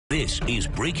This is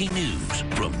breaking news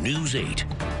from News 8.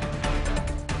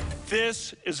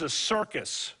 This is a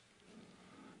circus.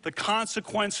 The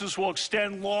consequences will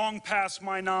extend long past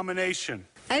my nomination.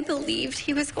 I believed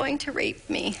he was going to rape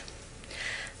me.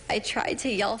 I tried to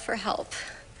yell for help.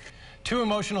 Two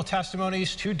emotional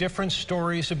testimonies, two different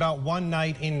stories about one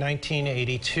night in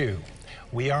 1982.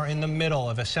 We are in the middle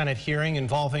of a Senate hearing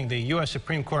involving the U.S.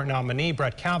 Supreme Court nominee,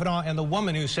 Brett Kavanaugh, and the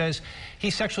woman who says he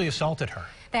sexually assaulted her.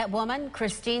 That woman,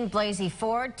 Christine Blasey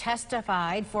Ford,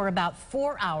 testified for about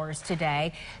 4 hours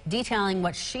today, detailing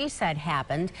what she said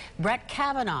happened. Brett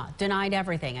Kavanaugh denied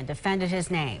everything and defended his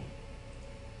name.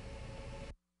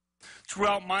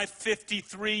 Throughout my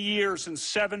 53 years and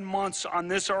 7 months on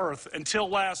this earth until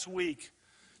last week,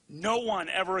 no one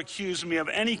ever accused me of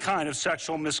any kind of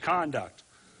sexual misconduct.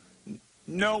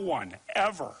 No one,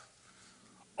 ever.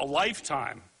 A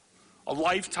lifetime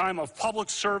of public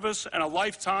service and a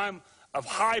lifetime of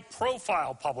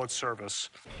high-profile public service.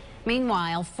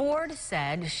 Meanwhile, Ford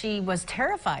said she was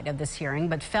terrified of this hearing,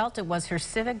 but felt it was her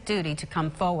civic duty to come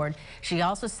forward. She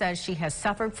also says she has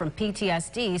suffered from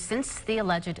PTSD since the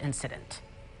alleged incident.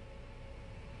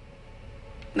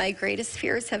 My greatest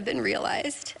fears have been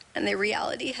realized, and the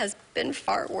reality has been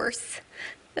far worse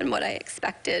than what I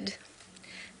expected.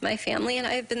 My family and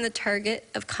I have been the target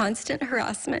of constant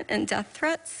harassment and death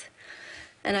threats,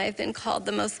 and I have been called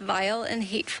the most vile and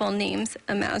hateful names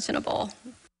imaginable.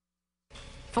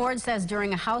 Ford says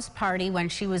during a house party when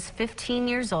she was 15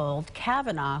 years old,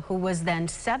 Kavanaugh, who was then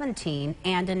 17,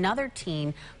 and another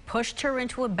teen pushed her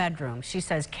into a bedroom. She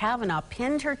says Kavanaugh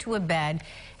pinned her to a bed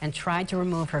and tried to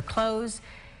remove her clothes,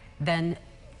 then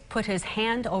put his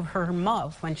hand over her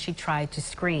mouth when she tried to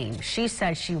scream. She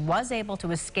says she was able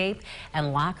to escape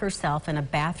and lock herself in a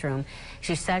bathroom.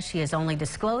 She says she has only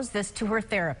disclosed this to her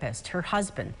therapist, her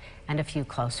husband, and a few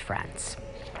close friends.